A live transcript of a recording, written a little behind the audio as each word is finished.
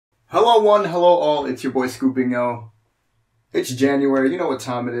Hello one, hello all, it's your boy Scooping Yo. It's January, you know what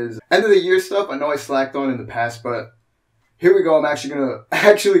time it is. End of the year stuff, I know I slacked on in the past, but here we go. I'm actually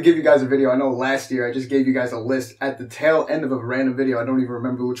gonna give you guys a video. I know last year I just gave you guys a list at the tail end of a random video. I don't even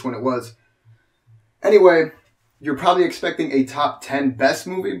remember which one it was. Anyway, you're probably expecting a top 10 best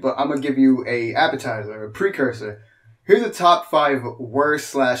movie, but I'm gonna give you a appetizer, a precursor. Here's the top 5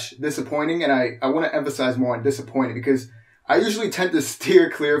 worst / disappointing, and I want to emphasize more on disappointing because I usually tend to steer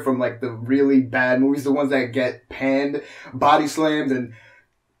clear from like the really bad movies, the ones that get panned, body slammed, and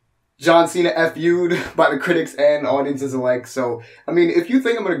John Cena FU'd by the critics and audiences alike. So, I mean, if you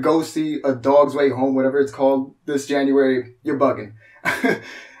think I'm going to go see A Dog's Way Home, whatever it's called, this January, you're bugging.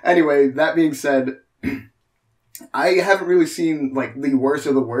 Anyway, that being said, I haven't really seen like the worst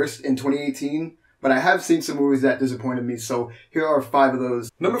of the worst in 2018. But I have seen some movies that disappointed me, so here are 5 of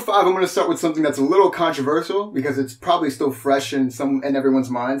those. Number 5, I'm going to start with something that's a little controversial, because it's probably still fresh in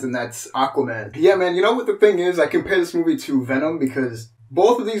everyone's minds, and that's Aquaman. Yeah, man, you know what the thing is? I compare this movie to Venom, because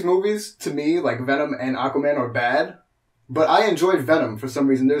both of these movies, to me, like Venom and Aquaman, are bad. But I enjoyed Venom for some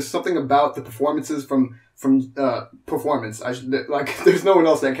reason. There's something about the performances from performance. There's no one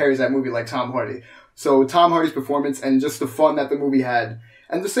else that carries that movie like Tom Hardy. So Tom Hardy's performance and just the fun that the movie had.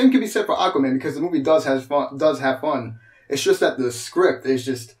 And the same can be said for Aquaman, because the movie does have fun. It's just that the script is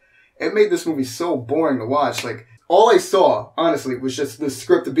just, it made this movie so boring to watch. Like, all I saw, honestly, was just the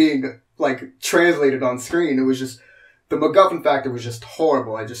script being, like, translated on screen. It was just, the MacGuffin factor was just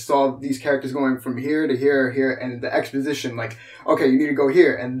horrible. I just saw these characters going from here to here, and the exposition, like, okay, you need to go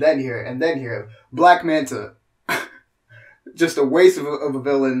here, and then here, and then here. Black Manta. Just a waste of a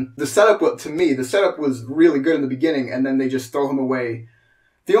villain. The setup was really good in the beginning, and then they just throw him away.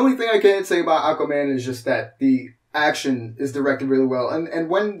 The only thing I can say about Aquaman is just that the action is directed really well. And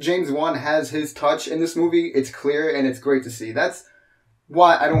when James Wan has his touch in this movie, it's clear and it's great to see. That's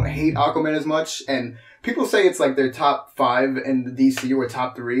why I don't hate Aquaman as much. And people say it's like their top 5 in the DC or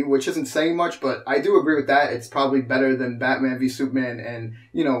top 3, which isn't saying much, but I do agree with that. It's probably better than Batman v Superman and,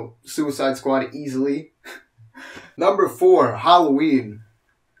 you know, Suicide Squad easily. Number 4, Halloween.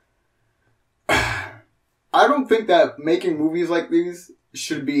 I don't think that making movies like these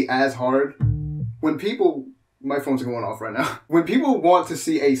should be as hard. When people, my phone's going off right now. When people want to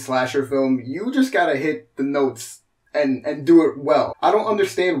see a slasher film, you just gotta hit the notes and do it well. I don't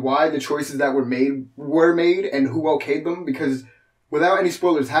understand why the choices that were made and who okayed them, because without any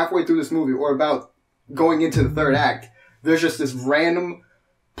spoilers, halfway through this movie or about going into the 3rd act, there's just this random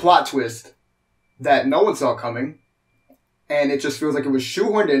plot twist that no one saw coming. And it just feels like it was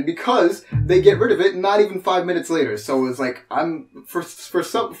shoehorned in because they get rid of it not even 5 minutes later. So it's like, for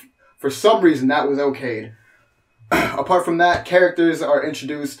some reason that was okayed. Apart from that, characters are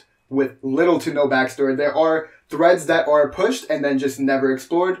introduced with little to no backstory. There are threads that are pushed and then just never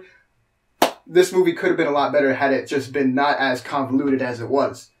explored. This movie could have been a lot better had it just been not as convoluted as it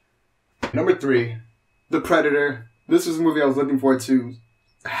was. Number 3, The Predator. This was a movie I was looking forward to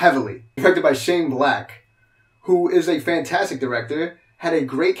heavily. Directed by Shane Black, who is a fantastic director, had a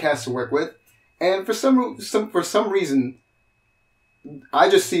great cast to work with, and for some reason, I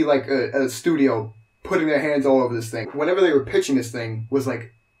just see like a studio putting their hands all over this thing. Whenever they were pitching this thing, was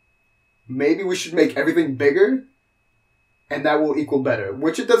like, maybe we should make everything bigger, and that will equal better.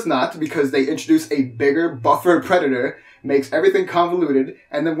 Which it does not, because they introduce a bigger, buffer predator, makes everything convoluted,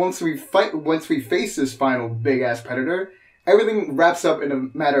 and then once we face this final big ass predator, everything wraps up in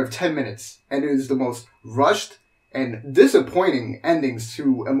a matter of 10 minutes, and it is the most rushed and disappointing endings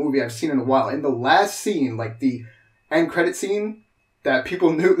to a movie I've seen in a while. In the last scene, like the end credit scene, that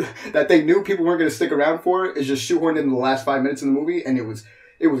people knew that they knew people weren't going to stick around for, is just shoehorned in the last 5 minutes of the movie, and it was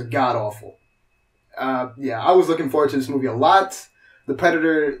god awful. Yeah, I was looking forward to this movie a lot. The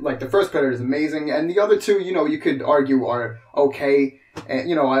Predator, like the first Predator, is amazing, and the other two, you know, you could argue are okay, and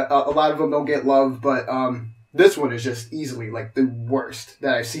you know, a lot of them don't get love, but this one is just easily, like, the worst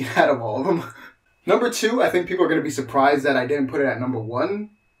that I've seen out of all of them. Number 2, I think people are going to be surprised that I didn't put it at number 1.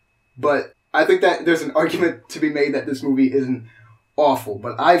 But I think that there's an argument to be made that this movie isn't awful.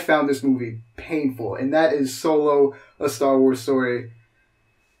 But I found this movie painful. And that is Solo, A Star Wars Story.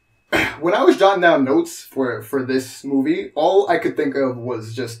 When I was jotting down notes for this movie, all I could think of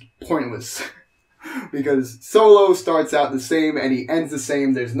was just pointless. Because Solo starts out the same and he ends the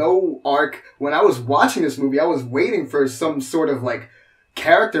same. There's no arc. When I was watching this movie, I was waiting for some sort of like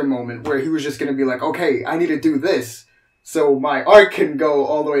character moment where he was just going to be like, okay, I need to do this so my arc can go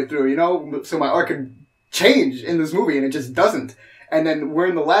all the way through, you know? So my arc can change in this movie, and it just doesn't. And then we're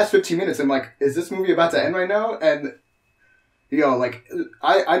in the last 15 minutes. I'm like, is this movie about to end right now? And, you know, like,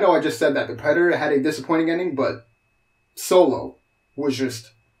 I know I just said that The Predator had a disappointing ending, but Solo was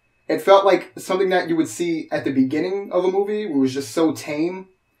just It felt like something that you would see at the beginning of a movie. It was just so tame.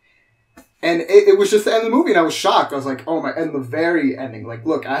 And it was just the end of the movie, and I was shocked. I was like, oh my, and the very ending. Like,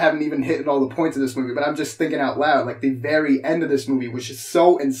 look, I haven't even hit all the points of this movie, but I'm just thinking out loud. Like, the very end of this movie was just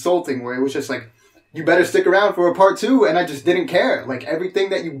so insulting, where it was just like, you better stick around for a part 2, and I just didn't care. Like,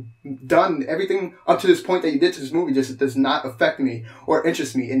 everything that you've done, everything up to this point that you did to this movie just does not affect me or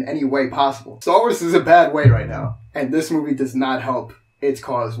interest me in any way possible. Star Wars is a bad way right now, and this movie does not help its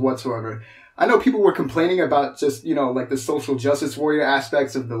cause whatsoever. I know people were complaining about just, you know, like the social justice warrior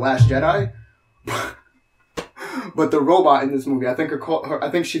aspects of The Last Jedi, but the robot in this movie, I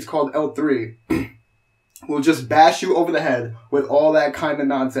think she's called L3, will just bash you over the head with all that kind of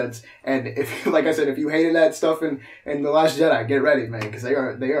nonsense. And if, like I said, if you hated that stuff in The Last Jedi, get ready, man, because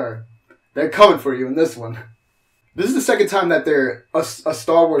they're coming for you in this one. This is the second time that a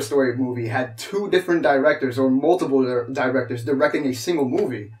Star Wars story movie had 2 different directors or multiple directors directing a single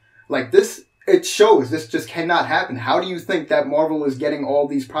movie. Like this, it shows this just cannot happen. How do you think that Marvel is getting all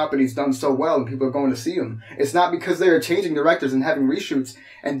these properties done so well and people are going to see them? It's not because they are changing directors and having reshoots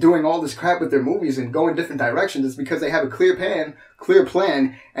and doing all this crap with their movies and going different directions. It's because they have a clear plan,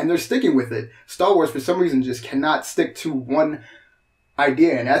 and they're sticking with it. Star Wars, for some reason, just cannot stick to one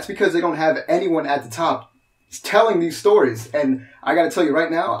idea, and that's because they don't have anyone at the top telling these stories. And I gotta tell you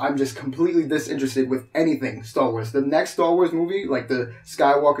right now, I'm just completely disinterested with anything Star Wars. The next Star Wars movie, like the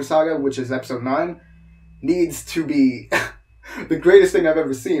Skywalker Saga, which is episode 9, needs to be the greatest thing I've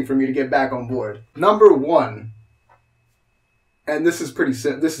ever seen for me to get back on board. Number 1, and this is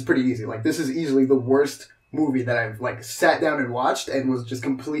pretty easy. Like, this is easily the worst movie that I've, like, sat down and watched and was just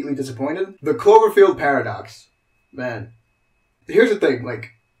completely disappointed. The Cloverfield Paradox. Man, here's the thing,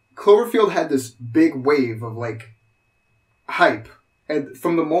 like, Cloverfield had this big wave of, like, hype. And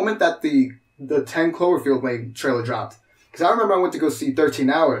from the moment that the 10 Cloverfield Lane trailer dropped. Because I remember I went to go see 13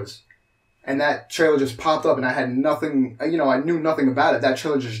 Hours. And that trailer just popped up and I had nothing, you know, I knew nothing about it. That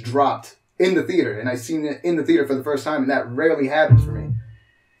trailer just dropped in the theater. And I seen it in the theater for the first time. And that rarely happens for me.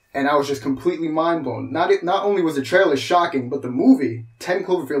 And I was just completely mind blown. Not only was the trailer shocking, but the movie, 10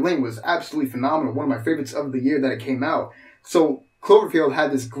 Cloverfield Lane, was absolutely phenomenal. One of my favorites of the year that it came out. So Cloverfield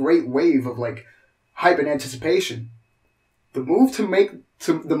had this great wave of, like, hype and anticipation. The move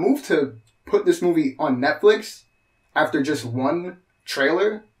to put this movie on Netflix after just one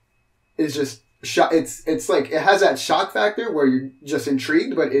trailer is just it's like it has that shock factor where you're just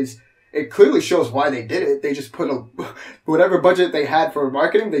intrigued, but it clearly shows why they did it. They just put whatever budget they had for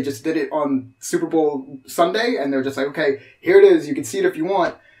marketing, they just did it on Super Bowl Sunday, and they're just like, okay, here it is. You can see it if you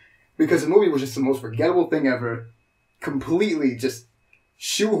want, because the movie was just the most forgettable thing ever. Completely just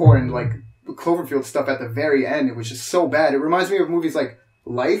shoehorned, like, Cloverfield stuff at the very end. It was just so bad. It reminds me of movies like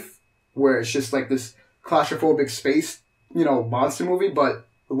Life, where it's just like this claustrophobic space, you know, monster movie, but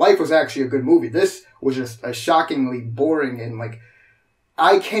Life was actually a good movie. This was just a shockingly boring, and, like,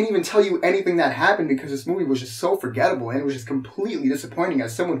 I can't even tell you anything that happened because this movie was just so forgettable, and it was just completely disappointing.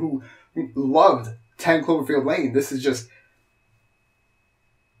 As someone who loved 10 Cloverfield Lane, this is just...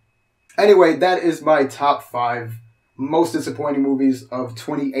 Anyway, that is my top 5 most disappointing movies of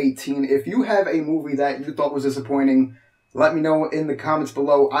 2018. If you have a movie that you thought was disappointing, let me know in the comments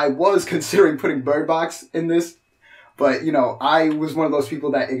below. I was considering putting Bird Box in this, but, you know, I was one of those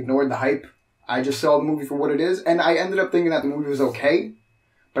people that ignored the hype. I just saw the movie for what it is, and I ended up thinking that the movie was okay.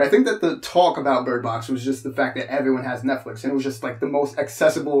 But I think that the talk about Bird Box was just the fact that everyone has Netflix, and it was just, like, the most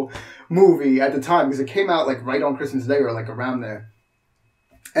accessible movie at the time, because it came out, like, right on Christmas Day or, like, around there.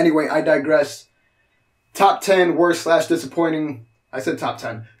 Anyway, I digress. Top 10 worst/disappointing... I said top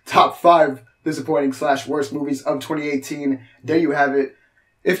 10. Top 5 disappointing/worst movies of 2018. There you have it.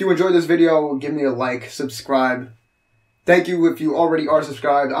 If you enjoyed this video, give me a like, subscribe. Thank you if you already are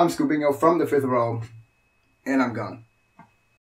subscribed. I'm Scoopingo from the 5th Row, and I'm gone.